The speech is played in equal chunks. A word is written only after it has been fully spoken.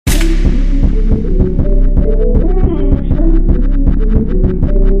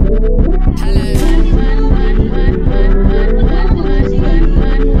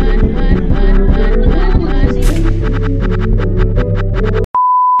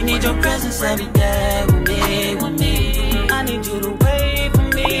need your presence every day with me, with me. I need you to wait for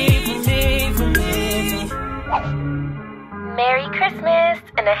me, for me, for me. Merry Christmas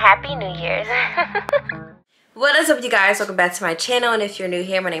and a Happy New Year's. What is up, you guys? Welcome back to my channel, and if you're new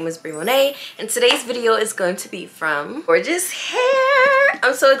here, my name is Monet, and today's video is going to be from Gorgius Hair.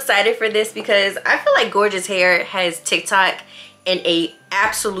 I'm so excited for this because I feel like Gorgius Hair has TikTok in a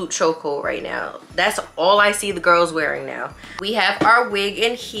absolute chokehold right now. That's all I see the girls wearing now. We have our wig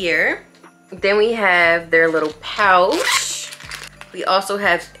in here. Then we have their little pouch. We also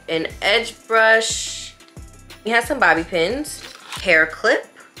have an edge brush. We have some bobby pins, hair clip,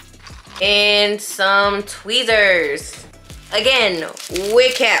 and some tweezers. Again,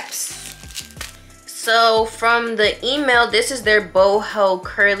 wig caps. So from the email, this is their Boho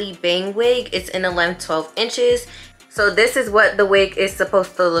curly bang wig. It's in 11-12 inches. So this is what the wig is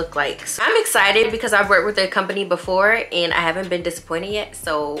supposed to look like. So I'm excited because I've worked with their company before and I haven't been disappointed yet.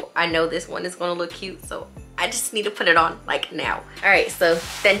 So I know this one is gonna look cute. So I just need to put it on like now. All right, so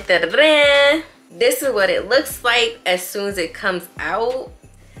dun, dun, dun, dun. This is what it looks like as soon as it comes out.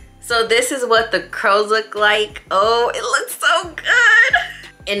 So this is what the curls look like. Oh, it looks so good.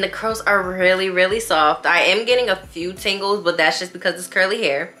 And the curls are really, really soft. I am getting a few tingles, but that's just because it's curly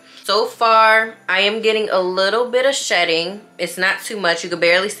hair. So far, I am getting a little bit of shedding. It's not too much. You can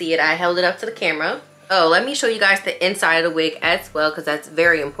barely see it. I held it up to the camera. Oh, let me show you guys the inside of the wig as well, because that's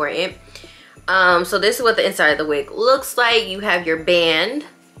very important. So this is what the inside of the wig looks like. You have your band.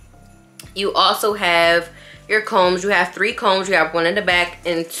 You also have your combs. You have 3 combs. You have 1 in the back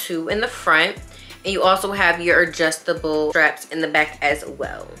and 2 in the front. And you also have your adjustable straps in the back as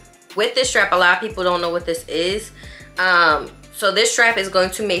well. With this strap, a lot of people don't know what this is. So this strap is going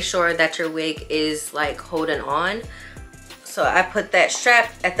to make sure that your wig is like holding on. So I put that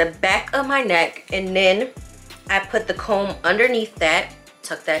strap at the back of my neck, and then I put the comb underneath that,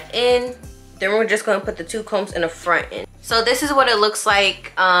 tuck that in. Then we're just gonna put the 2 combs in the front end. So this is what it looks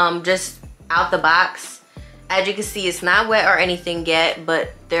like just out the box. As you can see, it's not wet or anything yet,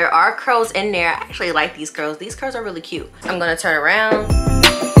 but there are curls in there. I actually like these curls. These curls are really cute. I'm gonna turn around.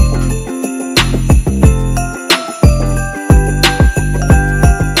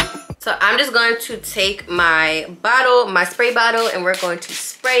 So I'm just going to take my bottle, my spray bottle, and we're going to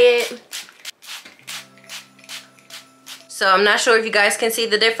spray it. So I'm not sure if you guys can see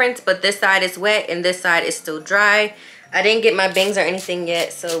the difference, but this side is wet and this side is still dry. I didn't get my bangs or anything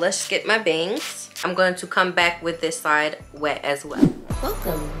yet, so let's get my bangs. I'm going to come back with this side wet as well.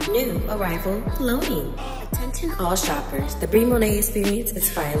 Welcome, new arrival loading. Attention all shoppers, the Brie Monet experience is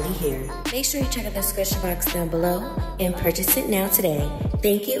finally here. Make sure you check out the description box down below and purchase it now today.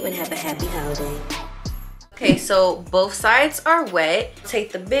 Thank you and have a happy holiday. Okay, so both sides are wet.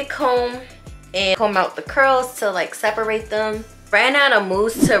 Take the big comb and comb out the curls to like separate them. Ran out of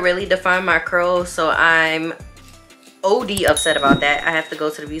mousse to really define my curls, so I'm OD upset about that. I have to go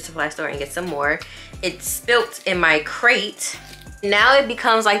to the beauty supply store and get some more. It spilt in my crate. Now it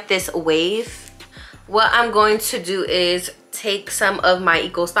becomes like this wave. What I'm going to do is take some of my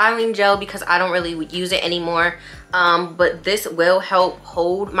Eco Styling Gel because I don't really use it anymore. But this will help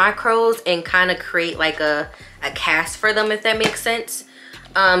hold my curls and kind of create like a cast for them, if that makes sense.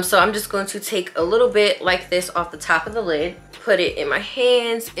 So I'm just going to take a little bit like this off the top of the lid, put it in my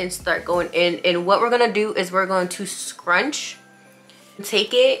hands and start going in. And what we're gonna do is we're going to scrunch,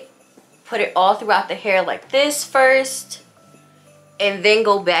 take it, put it all throughout the hair like this first, and then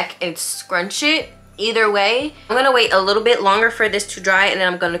go back and scrunch it. Either way, I'm gonna wait a little bit longer for this to dry and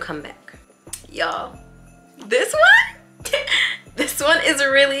then I'm gonna come back. Y'all, this one? This one is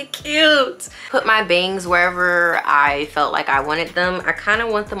really cute. Put my bangs wherever I felt like I wanted them. I kind of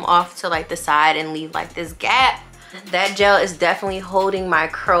want them off to like the side and leave like this gap. That gel is definitely holding my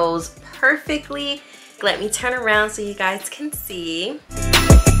curls perfectly. Let me turn around so you guys can see.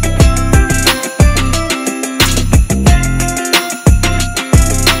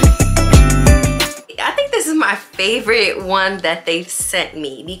 This is my favorite one that they've sent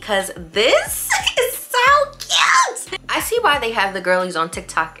me because this is so cute. I see why they have the girlies on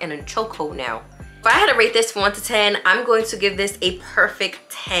TikTok in a chokehold now. If I had to rate this from 1 to 10, I'm going to give this a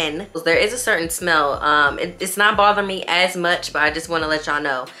perfect 10. There is a certain smell. It's not bothering me as much, but I just want to let y'all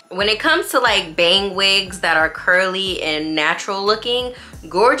know. When it comes to like bang wigs that are curly and natural looking,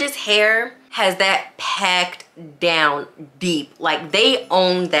 Gorgius Hair has that packed down deep. Like, they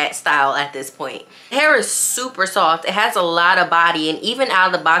own that style at this point. Hair is super soft. It has a lot of body, and even out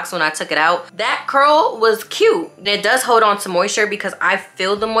of the box when I took it out, that curl was cute. It does hold on to moisture because I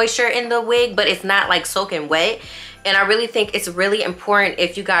feel the moisture in the wig, but it's not like soaking wet. And I really think it's really important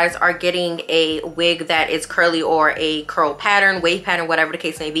if you guys are getting a wig that is curly or a curl pattern, wave pattern, whatever the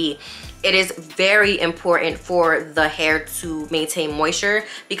case may be. It is very important for the hair to maintain moisture,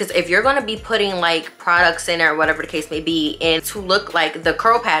 because if you're going to be putting like products in or whatever the case may be, and to look like the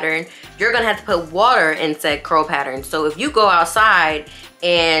curl pattern, you're going to have to put water in said curl pattern. So if you go outside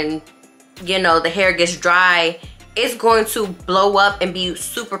and, you know, the hair gets dry, it's going to blow up and be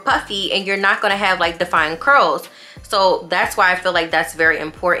super puffy, and you're not going to have like defined curls. So that's why I feel like that's very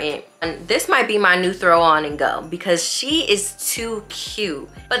important. And this might be my new throw on and go, because she is too cute.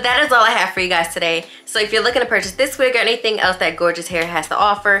 But that is all I have for you guys today. So if you're looking to purchase this wig or anything else that Gorgius Hair has to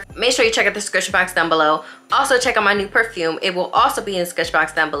offer, make sure you check out the description box down below. Also check out my new perfume. It will also be in the description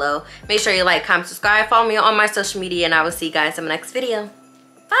box down below. Make sure you like, comment, subscribe, follow me on my social media, and I will see you guys in my next video.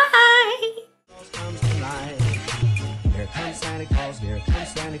 Bye! Here comes Santa Claus, here comes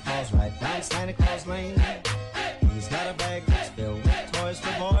Santa Claus, right down Santa Claus Lane. He's got a bag that's filled with toys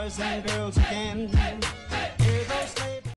for boys and girls again.